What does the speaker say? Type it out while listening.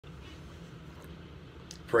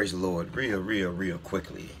Praise the Lord. Real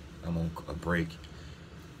quickly. I'm on a break.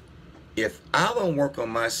 If I don't work on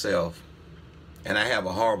myself and I have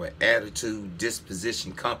a horrible attitude,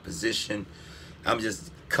 disposition, composition, I'm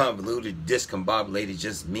just convoluted, discombobulated,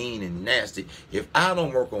 just mean and nasty. If I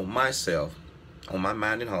don't work on myself, on my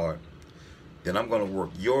mind and heart, then I'm going to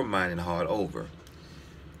work your mind and heart over.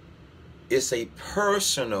 It's a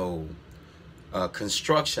personal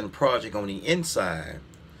construction project on the inside.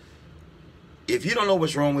 If you don't know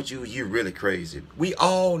what's wrong with you, you're really crazy. We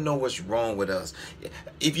all know what's wrong with us.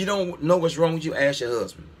 If you don't know what's wrong with you, ask your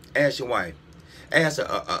husband, ask your wife, ask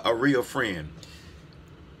a real friend.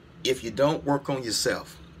 If you don't work on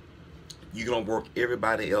yourself, you're going to work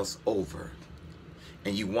everybody else over.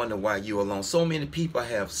 And you wonder why you're alone. So many people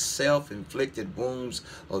have self-inflicted wounds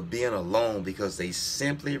of being alone because they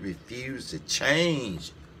simply refuse to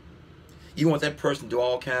change. You want that person to do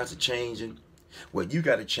all kinds of changing? Well, you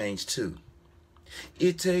got to change too.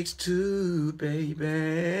 It takes two,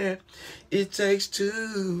 baby. It takes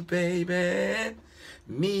two, baby.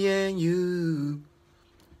 Me and you.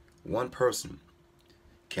 One person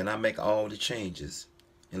cannot make all the changes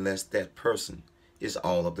unless that person is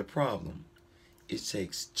all of the problem. It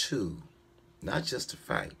takes two, not just to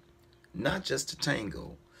fight, not just to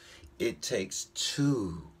tango. It takes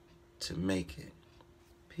two to make it.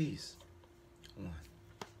 Peace. One.